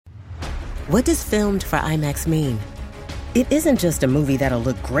What does filmed for IMAX mean? It isn't just a movie that'll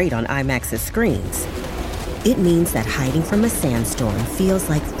look great on IMAX's screens. It means that hiding from a sandstorm feels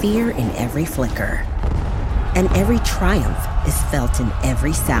like fear in every flicker. And every triumph is felt in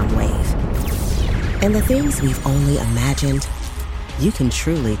every sound wave. And the things we've only imagined, you can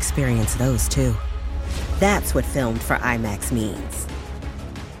truly experience those too. That's what filmed for IMAX means.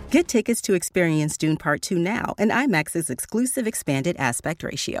 Get tickets to experience Dune Part 2 now and IMAX's exclusive expanded aspect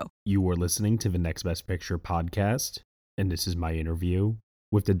ratio. You are listening to the Next Best Picture podcast, and this is my interview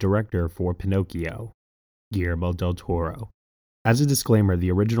with the director for Pinocchio, Guillermo del Toro. As a disclaimer,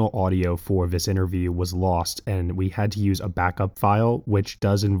 the original audio for this interview was lost, and we had to use a backup file, which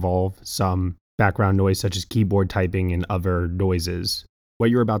does involve some background noise such as keyboard typing and other noises. What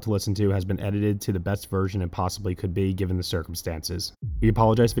you're about to listen to has been edited to the best version it possibly could be given the circumstances. We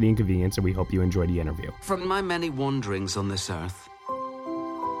apologize for the inconvenience, and we hope you enjoy the interview. From my many wanderings on this earth,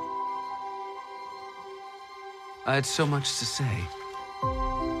 I had so much to say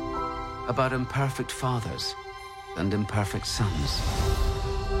about imperfect fathers and imperfect sons,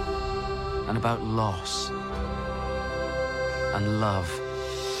 and about loss and love.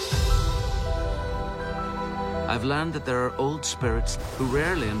 I've learned that there are old spirits who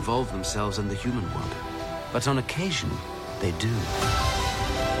rarely involve themselves in the human world, but on occasion, they do.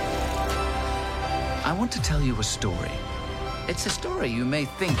 I want to tell you a story. It's a story you may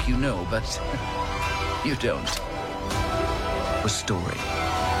think you know, but you don't. A story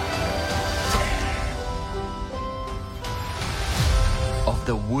of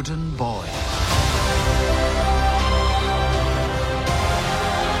the wooden boy.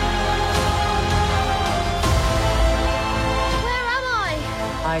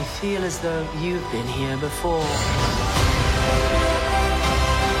 I feel as though you've been here before.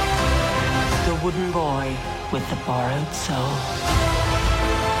 The wooden boy with the borrowed soul.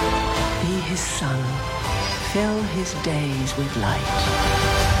 Be his son. Fill his days with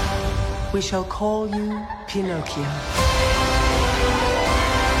light. We shall call you Pinocchio.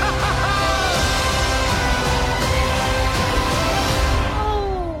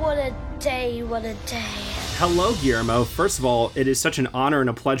 Oh, what a day, what a day. Hello, Guillermo. First of all, it is such an honor and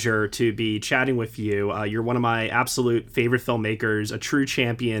a pleasure to be chatting with you. You're one of my absolute favorite filmmakers, a true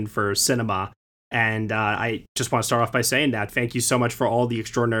champion for cinema. And I just want to start off by saying that. Thank you so much for all the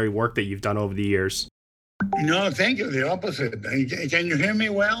extraordinary work that you've done over the years. No, thank you. The opposite. Can you hear me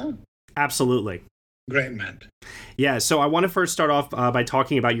well? Absolutely. Great, Matt. Yeah, so I want to first start off by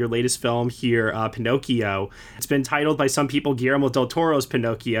talking about your latest film here, Pinocchio. It's been titled by some people Guillermo del Toro's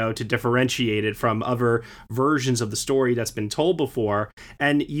Pinocchio to differentiate it from other versions of the story that's been told before.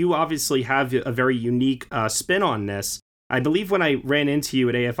 And you obviously have a very unique spin on this. I believe when I ran into you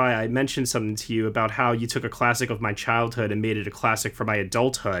at AFI, I mentioned something to you about how you took a classic of my childhood and made it a classic for my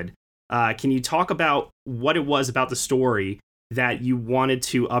adulthood. Can you talk about what it was about the story that you wanted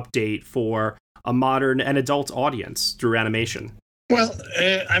to update for a modern and adult audience through animation? Well,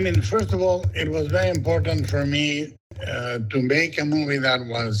 first of all, it was very important for me to make a movie that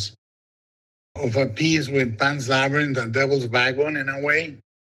was of a piece with Pan's Labyrinth and Devil's Backbone in a way,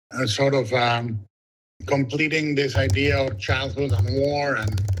 sort of completing this idea of childhood and war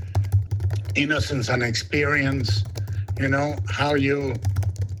and innocence and experience, how you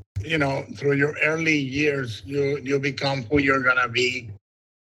through your early years, you become who you're going to be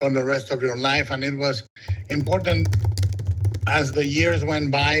for the rest of your life. And it was important as the years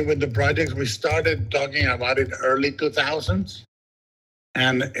went by with the projects. We started talking about it early 2000s.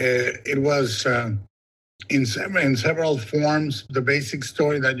 And it was in several forms, the basic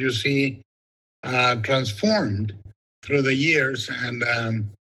story that you see transformed through the years and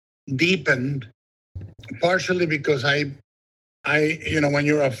deepened, partially because I when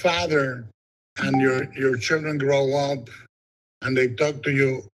you're a father and your children grow up and they talk to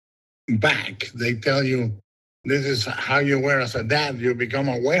you back, they tell you this is how you were as a dad, you become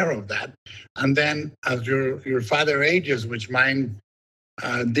aware of that. And then as your father ages, which mine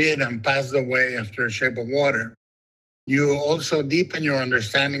did and passed away after Shape of Water, you also deepen your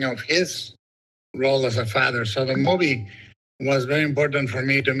understanding of his role as a father. So the movie was very important for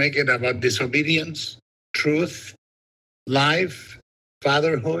me to make it about disobedience, truth, life,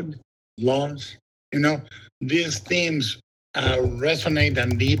 fatherhood, loss. These themes resonate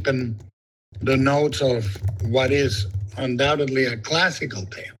and deepen the notes of what is undoubtedly a classical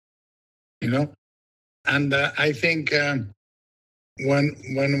tale, And I think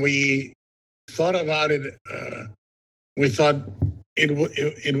when we thought about it, we thought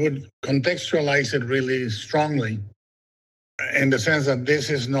it would contextualize it really strongly in the sense that this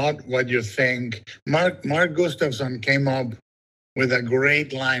is not what you think. Mark Gustafson came up with a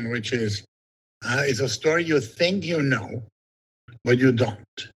great line, which is, It's a story you think you know, but you don't.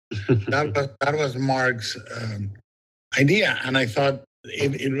 That was Mark's idea, and I thought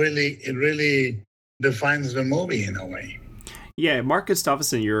it really defines the movie in a way. Yeah, Mark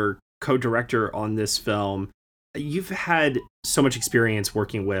Gustafson, your co-director on this film, you've had so much experience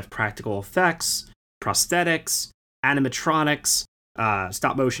working with practical effects, prosthetics, animatronics,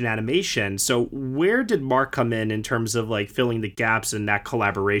 stop motion animation. So where did Mark come in terms of like filling the gaps in that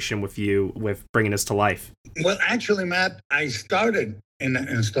collaboration with you with bringing this to life? Well, actually, Matt, I started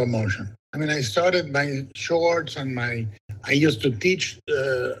in stop motion. I mean, I started my shorts and I used to teach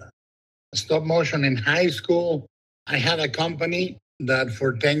stop motion in high school. I had a company that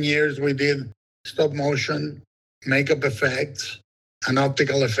for 10 years we did stop motion, makeup effects, and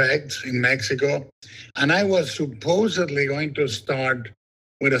optical effects in Mexico. And I was supposedly going to start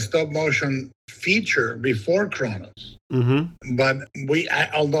with a stop motion feature before Kronos. Mm-hmm. But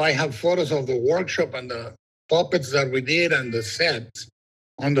although I have photos of the workshop and the puppets that we did and the sets,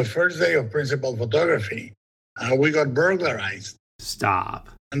 on the first day of principal photography, we got burglarized. Stop.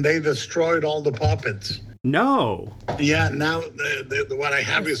 And they destroyed all the puppets. No. Yeah, now what I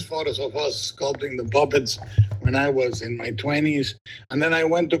have is photos of us sculpting the puppets when I was in my 20s. And then I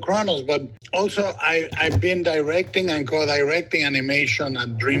went to Kronos. But also, I've been directing and co-directing animation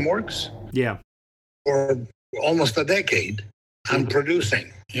at DreamWorks. Yeah. For almost a decade. I'm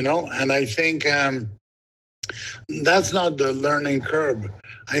producing, and I think that's not the learning curve.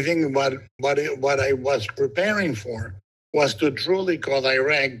 I think what I was preparing for was to truly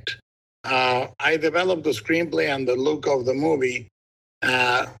co-direct. I developed the screenplay and the look of the movie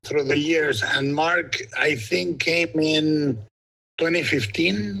through the years. And Mark, I think, came in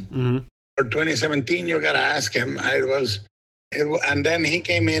 2015 or 2017. You got to ask him. And then he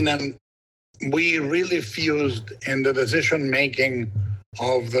came in and we really fused in the decision making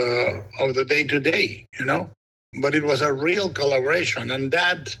of the day-to-day, But it was a real collaboration. And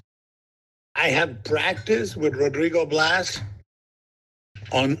that I had practice with Rodrigo Blas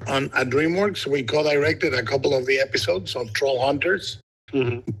on at DreamWorks. We co-directed a couple of the episodes of Troll Hunters.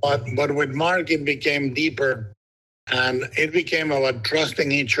 Mm-hmm. But with Mark, it became deeper, and it became about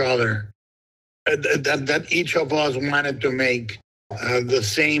trusting each other. That each of us wanted to make the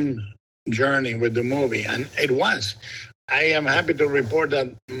same journey with the movie, and it was. I am happy to report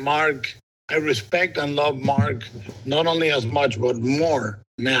that Mark, I respect and love Mark not only as much but more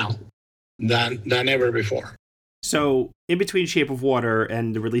now than ever before. So in between Shape of Water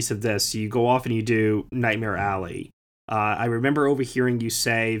and the release of this, you go off and you do Nightmare Alley. I remember overhearing you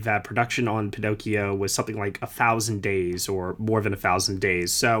say that production on Pinocchio was something like 1,000 days or more than 1,000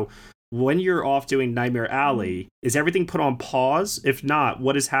 days. So when you're off doing Nightmare Alley, is everything put on pause? If not,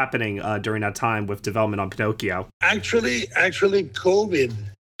 what is happening during that time with development on Pinocchio? Actually,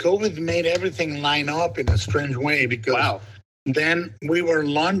 COVID made everything line up in a strange way because then we were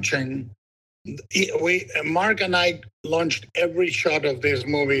launching. Mark and I launched every shot of this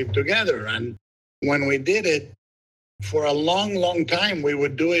movie together, and when we did it, for a long time, we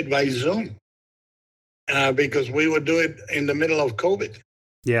would do it by Zoom because we would do it in the middle of COVID.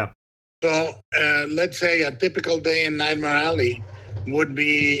 Yeah. So let's say a typical day in Nightmare Alley would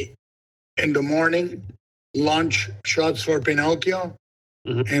be in the morning, launch shots for Pinocchio,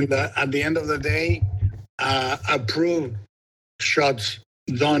 and at the end of the day, approved shots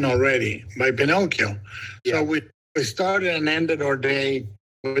done already by Pinocchio. Yeah. So we started and ended our day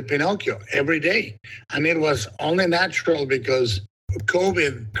with Pinocchio every day. And it was only natural because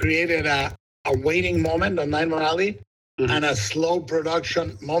COVID created a waiting moment on Nightmare Alley and a slow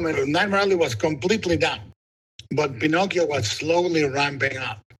production moment. Nightmare Alley was completely down, but Pinocchio was slowly ramping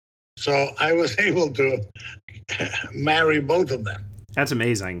up. So I was able to marry both of them. That's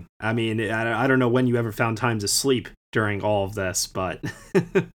amazing. I mean, I don't know when you ever found time to sleep during all of this, but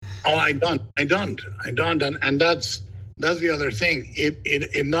I don't, and that's the other thing.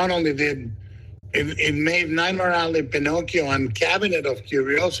 It not only did it made Nightmare Alley, Pinocchio, and Cabinet of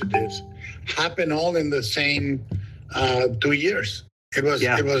Curiosities happen all in the same 2 years. It was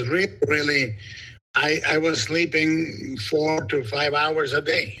really. I was sleeping 4 to 5 hours a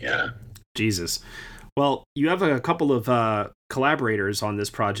day. Yeah. Jesus. Well, you have a couple of collaborators on this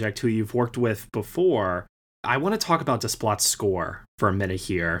project who you've worked with before. I want to talk about Desplot's score for a minute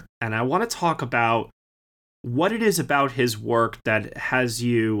here, and I want to talk about what it is about his work that has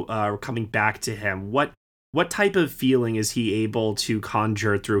you coming back to him. What type of feeling is he able to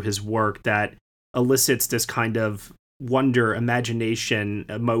conjure through his work that elicits this kind of wonder, imagination,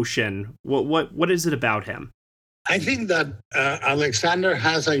 emotion? What is it about him? I think that Alexander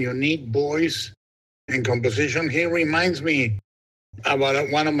has a unique voice in composition. He reminds me about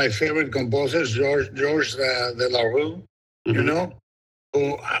one of my favorite composers, George de la Rue, you know,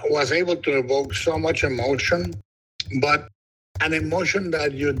 who was able to evoke so much emotion, but an emotion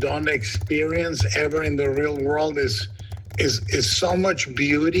that you don't experience ever in the real world is so much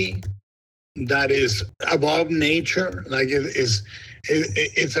beauty that is above nature. Like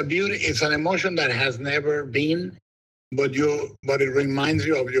it's a beauty. It's an emotion that has never been, but it reminds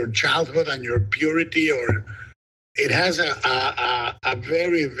you of your childhood and your purity, or it has a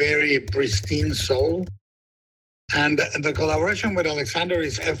very, very pristine soul. And the collaboration with Alexander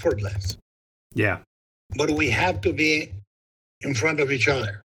is effortless. Yeah. But we have to be in front of each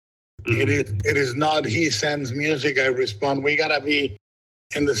other. It is not he sends music, I respond. We gotta be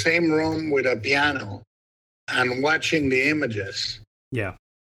in the same room with a piano and watching the images. Yeah.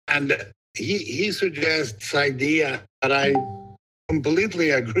 And he suggests idea that I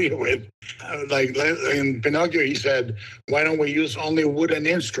completely agree with. Like in Pinocchio, he said, why don't we use only wooden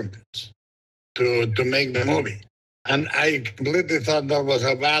instruments to make the movie? And I completely thought that was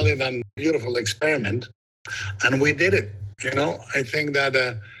a valid and beautiful experiment. And we did it, you know. I think that,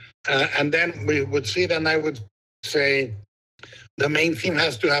 and then we would see it and I would say, the main theme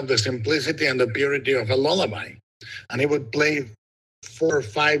has to have the simplicity and the purity of a lullaby. And he would play 4 or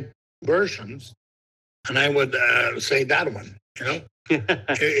 5 versions, and I would say that one, you know.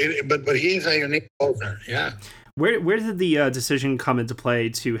 But he's a unique author, yeah. Where did the decision come into play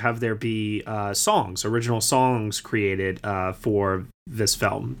to have there be original songs created for this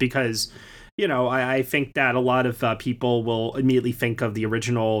film? Because, you know, I think that a lot of people will immediately think of the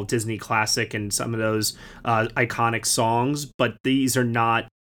original Disney classic and some of those iconic songs, but these are not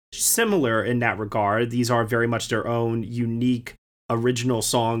similar in that regard. These are very much their own unique original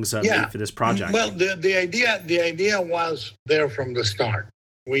songs made for this project. Well, the idea was there from the start.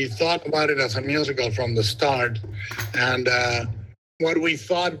 We thought about it as a musical from the start. And what we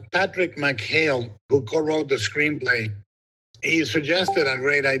thought, Patrick McHale, who co-wrote the screenplay, he suggested a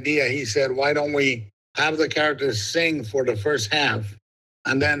great idea. He said, why don't we have the characters sing for the first half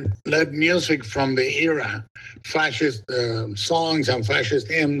and then let music from the era, fascist songs and fascist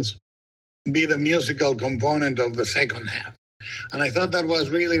hymns, be the musical component of the second half. And I thought that was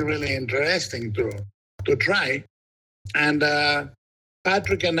really, really interesting to try. And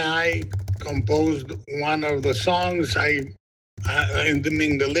Patrick and I composed one of the songs. I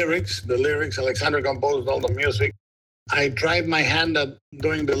mean the lyrics. Alexander composed all the music. I tried my hand at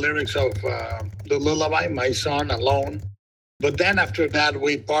doing the lyrics of the lullaby, My Son Alone. But then after that,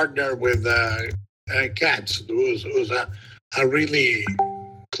 we partnered with Katz, who's a really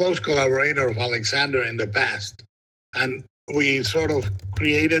close collaborator of Alexander in the past. And we sort of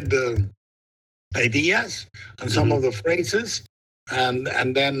created the ideas and some of the phrases.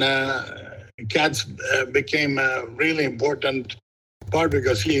 And then Katz became a really important part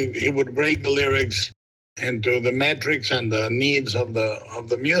because he would break the lyrics into the metrics and the needs of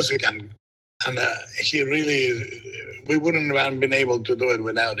the music, and he really, we wouldn't have been able to do it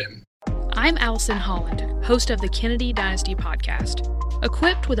without him. I'm Allison Holland, host of the Kennedy Dynasty podcast.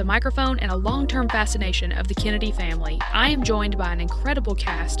 Equipped with a microphone and a long-term fascination of the Kennedy family, I am joined by an incredible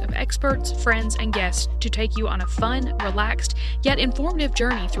cast of experts, friends, and guests to take you on a fun, relaxed, yet informative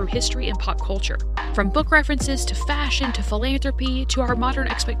journey through history and pop culture. From book references to fashion to philanthropy to our modern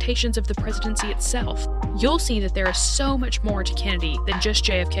expectations of the presidency itself, you'll see that there is so much more to Kennedy than just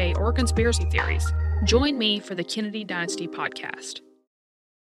JFK or conspiracy theories. Join me for the Kennedy Dynasty podcast.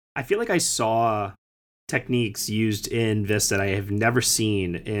 I feel like I saw techniques used in this that I have never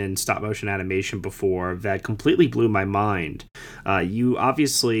seen in stop motion animation before that completely blew my mind. You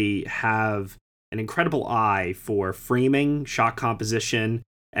obviously have an incredible eye for framing, shot composition,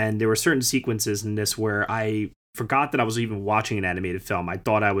 and there were certain sequences in this where I forgot that I was even watching an animated film. I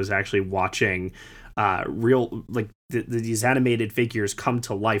thought I was actually watching real, like these animated figures come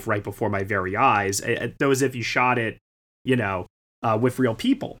to life right before my very eyes. Though as if you shot it, you know, with real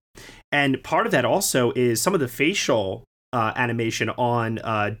people. And part of that also is some of the facial animation on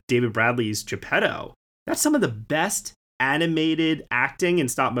David Bradley's Geppetto. That's some of the best animated acting in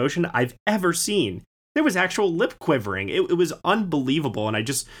stop motion I've ever seen. There was actual lip quivering. It was unbelievable. And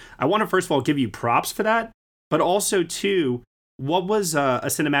I want to first of all give you props for that, but also too, what was a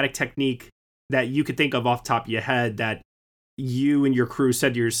cinematic technique that you could think of off the top of your head that you and your crew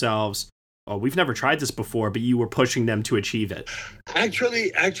said to yourselves, oh, we've never tried this before, but you were pushing them to achieve it?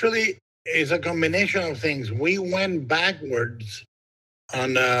 Actually, it's a combination of things. We went backwards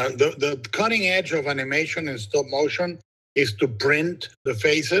on the cutting edge of animation and stop motion is to print the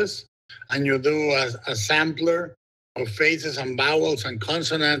faces, and you do a sampler of faces and vowels and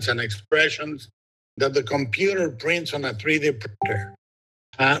consonants and expressions that the computer prints on a 3D printer.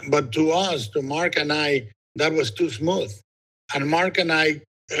 But to us, to Mark and I, that was too smooth. And Mark and I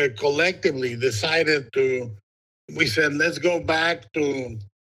collectively decided we said, let's go back to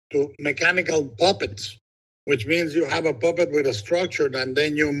mechanical puppets, which means you have a puppet with a structure and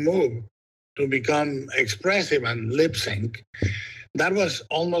then you move to become expressive and lip sync. That was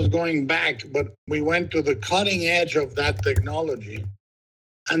almost going back, but we went to the cutting edge of that technology.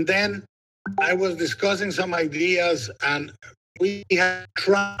 And then I was discussing some ideas, and we had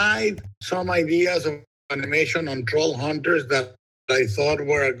tried some ideas of animation on Troll Hunters that I thought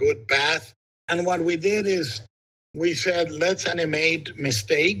were a good path. And what we did is we said, let's animate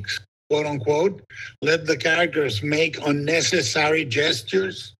mistakes, quote unquote. Let the characters make unnecessary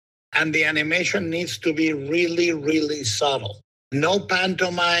gestures. And the animation needs to be really, really subtle. No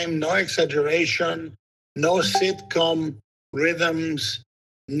pantomime, no exaggeration, no sitcom rhythms,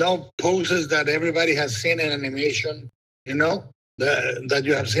 no poses that everybody has seen in animation, that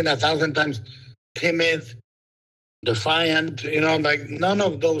you have seen 1,000 times, timid, defiant, like none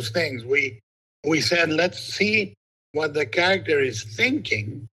of those things. We said, let's see what the character is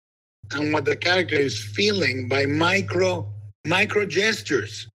thinking and what the character is feeling by micro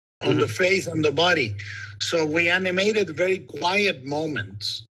gestures on the face and the body. So we animated very quiet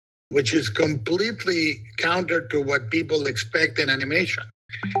moments, which is completely counter to what people expect in animation.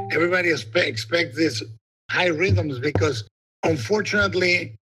 Everybody expects these high rhythms because,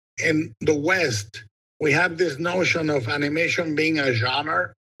 unfortunately, in the West, we have this notion of animation being a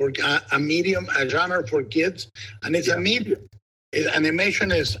genre, or a medium, a genre for kids, and it's a medium.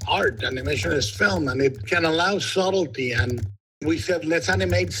 Animation is art, animation is film, and it can allow subtlety. And we said, let's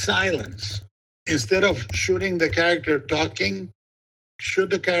animate silence. Instead of shooting the character talking,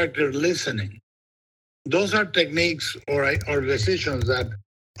 shoot the character listening. Those are techniques or decisions that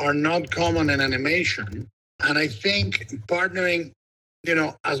are not common in animation. And I think partnering,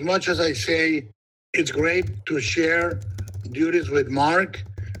 as much as I say it's great to share duties with Mark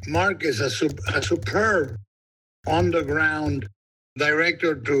is a superb on-the-ground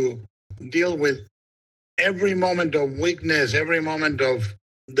director to deal with every moment of weakness, every moment of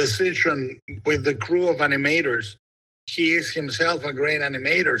decision with the crew of animators. He is himself a great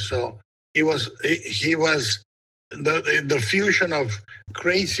animator, so he was the fusion of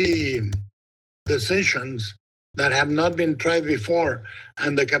crazy decisions that have not been tried before,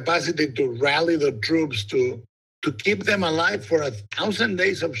 and the capacity to rally the troops to keep them alive for 1,000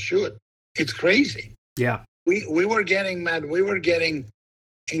 days of shoot. It's crazy. Yeah. We were getting mad. We were getting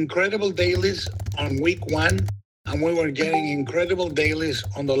incredible dailies on week 1, and we were getting incredible dailies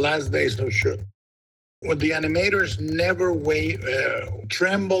on the last days of shoot. Well, the animators never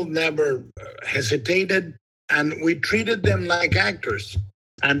trembled, never hesitated, and we treated them like actors.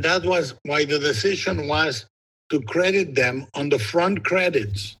 And that was why the decision was to credit them on the front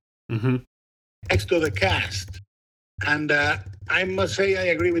credits next to the cast. And I must say,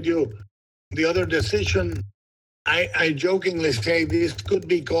 I agree with you. The other decision, I jokingly say this could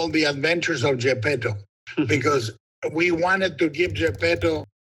be called The Adventures of Geppetto, because we wanted to give Geppetto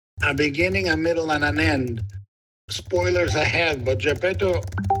a beginning, a middle, and an end. Spoilers ahead, but Geppetto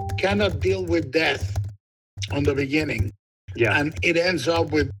cannot deal with death on the beginning. Yeah. And it ends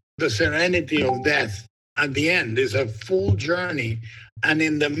up with the serenity of death at the end. It's a full journey. And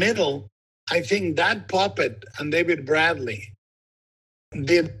in the middle, I think that puppet and David Bradley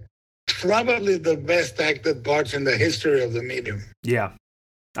did probably the best acted parts in the history of the medium. Yeah.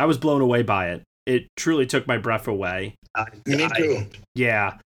 I was blown away by it. It truly took my breath away. Me too.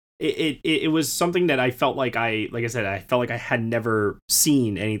 Yeah. It was something that I felt like I felt like I had never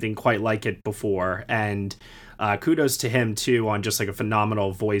seen anything quite like it before. And kudos to him too on just like a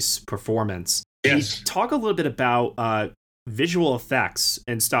phenomenal voice performance. Yes. Can you talk a little bit about visual effects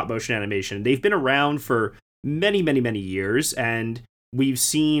and stop motion animation? They've been around for many, many, many years, and we've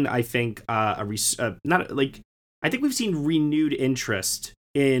seen, I think, I think we've seen renewed interest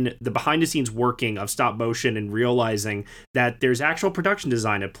in the behind the scenes working of stop motion and realizing that there's actual production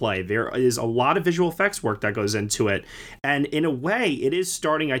design at play. There is a lot of visual effects work that goes into it. And in a way, it is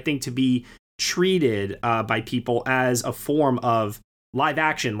starting, I think, to be treated by people as a form of live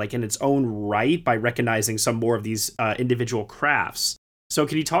action, like in its own right, by recognizing some more of these individual crafts. So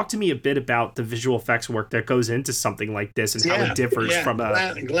can you talk to me a bit about the visual effects work that goes into something like this and how it differs from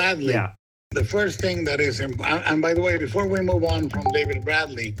gladly. Yeah. The first thing that is, and by the way, before we move on from David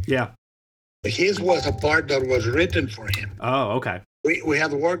Bradley, his was a part that was written for him. Oh, okay. We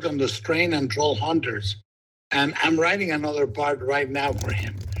had worked on the Strain and Troll Hunters, and I'm writing another part right now for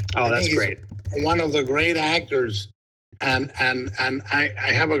him. Oh, that's great. One of the great actors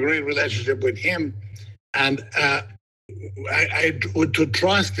I have a great relationship with him, and I would to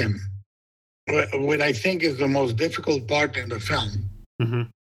trust him, what I think is the most difficult part in the film. Mm-hmm.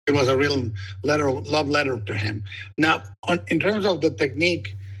 It was a real love letter to him. Now, in terms of the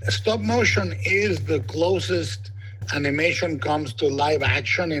technique, stop motion is the closest animation comes to live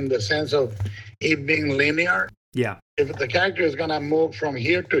action in the sense of it being linear. Yeah. If the character is going to move from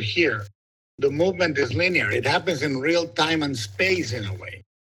here to here, the movement is linear. It happens in real time and space in a way,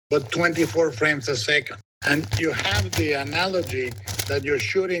 but 24 frames a second. And you have the analogy that you're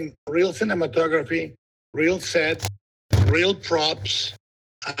shooting real cinematography, real set, real props,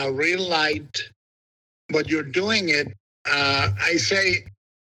 real light, but you're doing it, I say,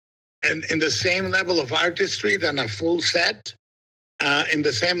 in the same level of artistry than a full set, in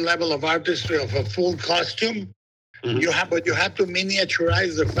the same level of artistry of a full costume. Mm-hmm. But you have to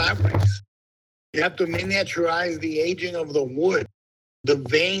miniaturize the fabrics. You have to miniaturize the aging of the wood, the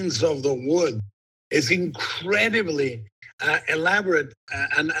veins of the wood. It's incredibly elaborate,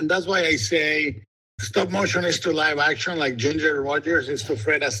 and that's why I say stop motion is to live action like Ginger Rogers is to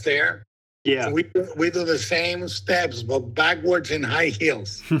Fred Astaire. Yeah. We do the same steps, but backwards in high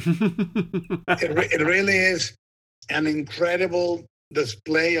heels. It really is an incredible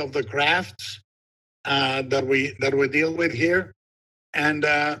display of the crafts that we deal with here. And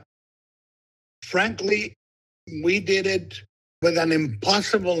frankly, we did it with an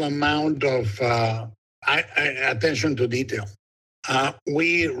impossible amount of attention to detail.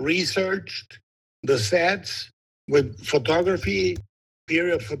 We researched the sets with photography,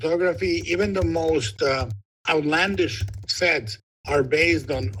 period photography. Even the most outlandish sets are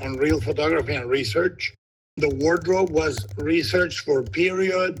based on real photography and research. The wardrobe was researched for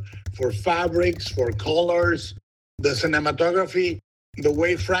period, for fabrics, for colors. The cinematography, the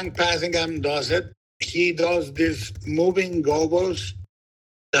way Frank Passingham does it, he does these moving gogos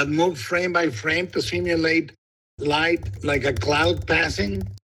that move frame by frame to simulate light like a cloud passing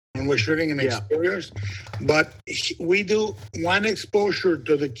when we're shooting in exteriors. But we do one exposure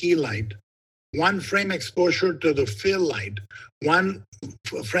to the key light, one frame exposure to the fill light, one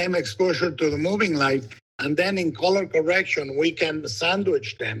frame exposure to the moving light, and then in color correction, we can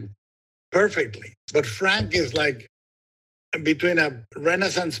sandwich them perfectly. But Frank is like between a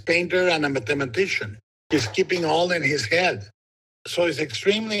Renaissance painter and a mathematician. He's keeping all in his head. So it's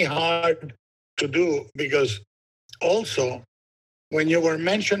extremely hard to do because also when you were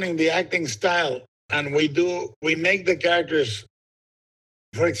mentioning the acting style and we make the characters,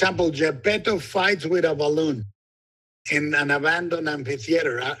 for example, Geppetto fights with a balloon in an abandoned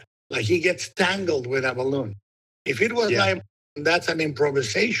amphitheater. Like he gets tangled with a balloon. If it was like, that's an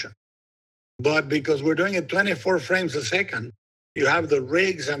improvisation. But because we're doing it 24 frames a second, you have the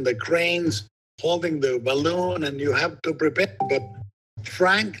rigs and the cranes holding the balloon and you have to prepare. But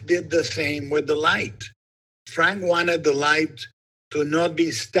Frank did the same with the light. Frank wanted the light to not be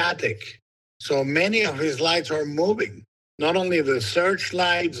static. So many of his lights are moving. Not only the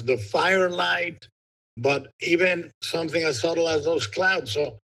searchlights, the firelight, but even something as subtle as those clouds.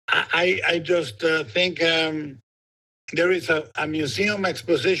 So I just think there is a museum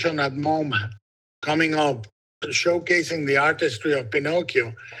exposition at MoMA coming up showcasing the artistry of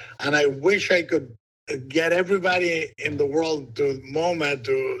Pinocchio. And I wish I could get everybody in the world to MoMA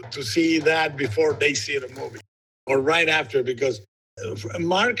to see that before they see the movie or right after, because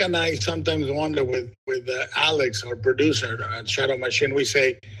Mark and I sometimes wonder with Alex, our producer at Shadow Machine, we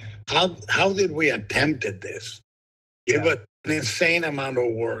say, how did we attempted this? It was an insane amount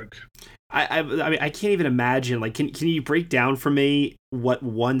of work. I mean, I can't even imagine. Like, can you break down for me what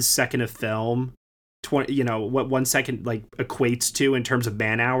 1 second of film, what 1 second like equates to in terms of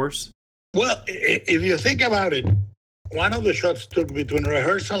man hours? Well, if you think about it, one of the shots took between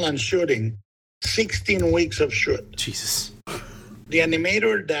rehearsal and shooting 16 weeks of shoot. Jesus. The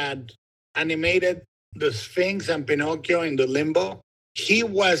animator that animated the Sphinx and Pinocchio in the Limbo, he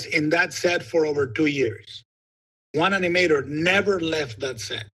was in that set for over 2 years. One animator never left that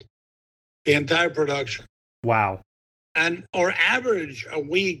set, the entire production. Wow. And our average a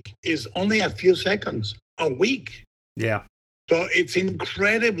week is only a few seconds a week. Yeah. So it's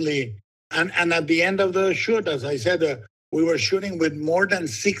incredibly, and at the end of the shoot, as I said, we were shooting with more than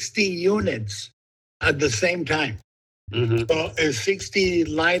 60 units at the same time. Mm-hmm. So 60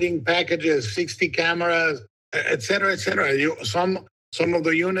 lighting packages, 60 cameras, et cetera, et cetera. Some of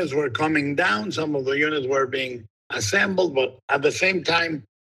the units were coming down, some of the units were being assembled, but at the same time,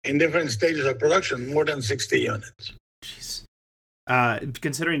 in different stages of production, more than 60 units. Jeez.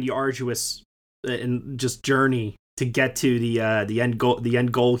 Considering the arduous and just journey to get to the end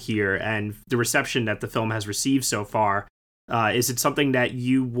goal here and the reception that the film has received so far. Is it something that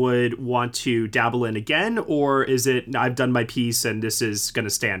you would want to dabble in again, or is it I've done my piece and this is going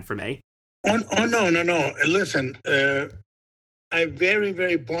to stand for me? Oh, no. Listen, I very,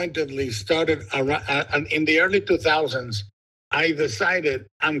 very pointedly started in the early 2000s. I decided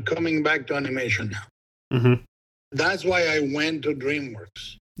I'm coming back to animation now. Mm-hmm. That's why I went to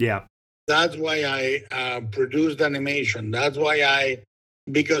DreamWorks. Yeah. That's why I produced animation. That's why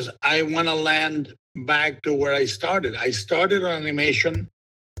because I want to land back to where I started. I started on animation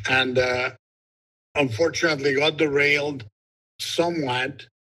and unfortunately got derailed somewhat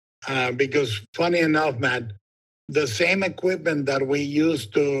because funny enough, Matt, the same equipment that we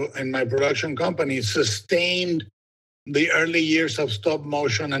used in my production company sustained the early years of stop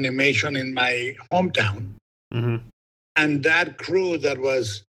motion animation in my hometown. Mm-hmm. And that crew that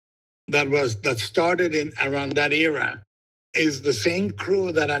started in around that era is the same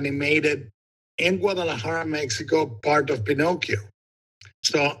crew that animated in Guadalajara, Mexico, part of Pinocchio.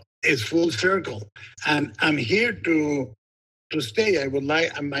 So it's full circle. And I'm here to stay. I would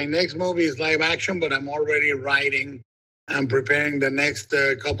like, my next movie is live action, but I'm already writing and preparing the next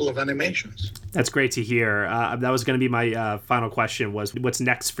couple of animations. That's great to hear. That was going to be my final question, was what's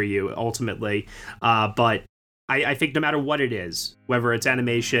next for you ultimately. But I think no matter what it is, whether it's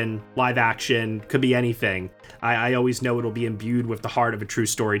animation, live action, could be anything, I always know it'll be imbued with the heart of a true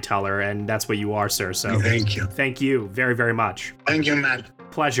storyteller, and that's what you are, sir. So thank you. Thank you very, very much. Thank you, Matt.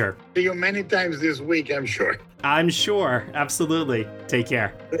 Pleasure. See you many times this week, I'm sure. I'm sure. Absolutely. Take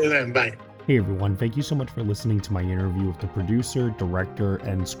care. Bye. Hey everyone, thank you so much for listening to my interview with the producer, director,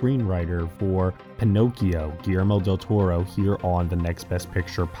 and screenwriter for Pinocchio, Guillermo del Toro, here on the Next Best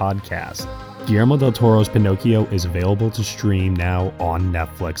Picture podcast. Guillermo del Toro's Pinocchio is available to stream now on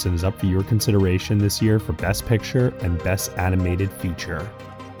Netflix and is up for your consideration this year for Best Picture and Best Animated Feature.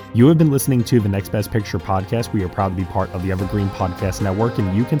 You have been listening to the Next Best Picture podcast. We are proud to be part of the Evergreen Podcast Network,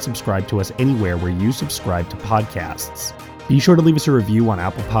 and you can subscribe to us anywhere where you subscribe to podcasts. Be sure to leave us a review on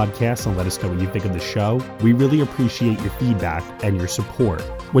Apple Podcasts and let us know what you think of the show. We really appreciate your feedback and your support,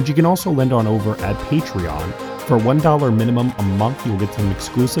 which you can also lend on over at Patreon. For $1 minimum a month, you'll get some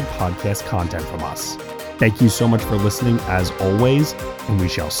exclusive podcast content from us. Thank you so much for listening as always, and we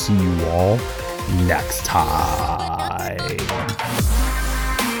shall see you all next time.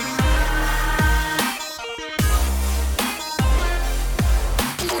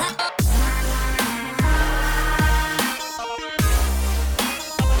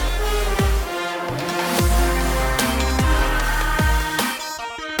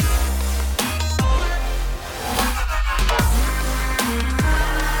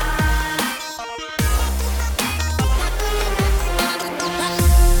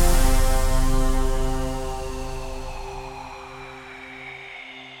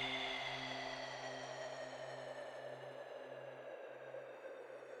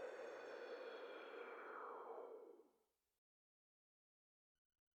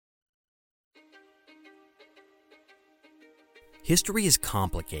 History is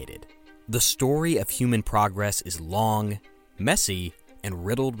complicated. The story of human progress is long, messy, and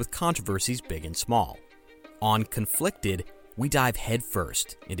riddled with controversies big and small. On Conflicted, we dive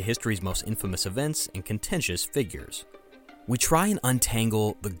headfirst into history's most infamous events and contentious figures. We try and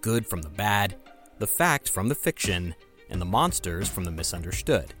untangle the good from the bad, the fact from the fiction, and the monsters from the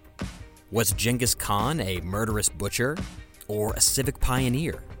misunderstood. Was Genghis Khan a murderous butcher or a civic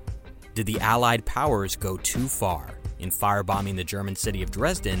pioneer? Did the Allied powers go too far in firebombing the German city of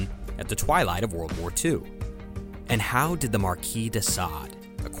Dresden at the twilight of World War II? And how did the Marquis de Sade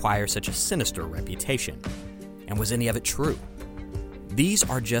acquire such a sinister reputation? And was any of it true? These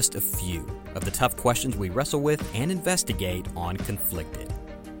are just a few of the tough questions we wrestle with and investigate on Conflicted.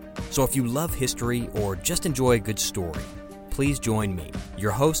 So if you love history or just enjoy a good story, please join me,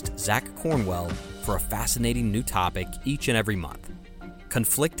 your host, Zach Cornwell, for a fascinating new topic each and every month.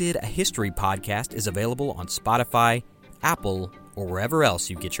 Conflicted, a history podcast, is available on Spotify, Apple, or wherever else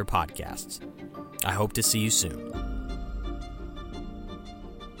you get your podcasts. I hope to see you soon.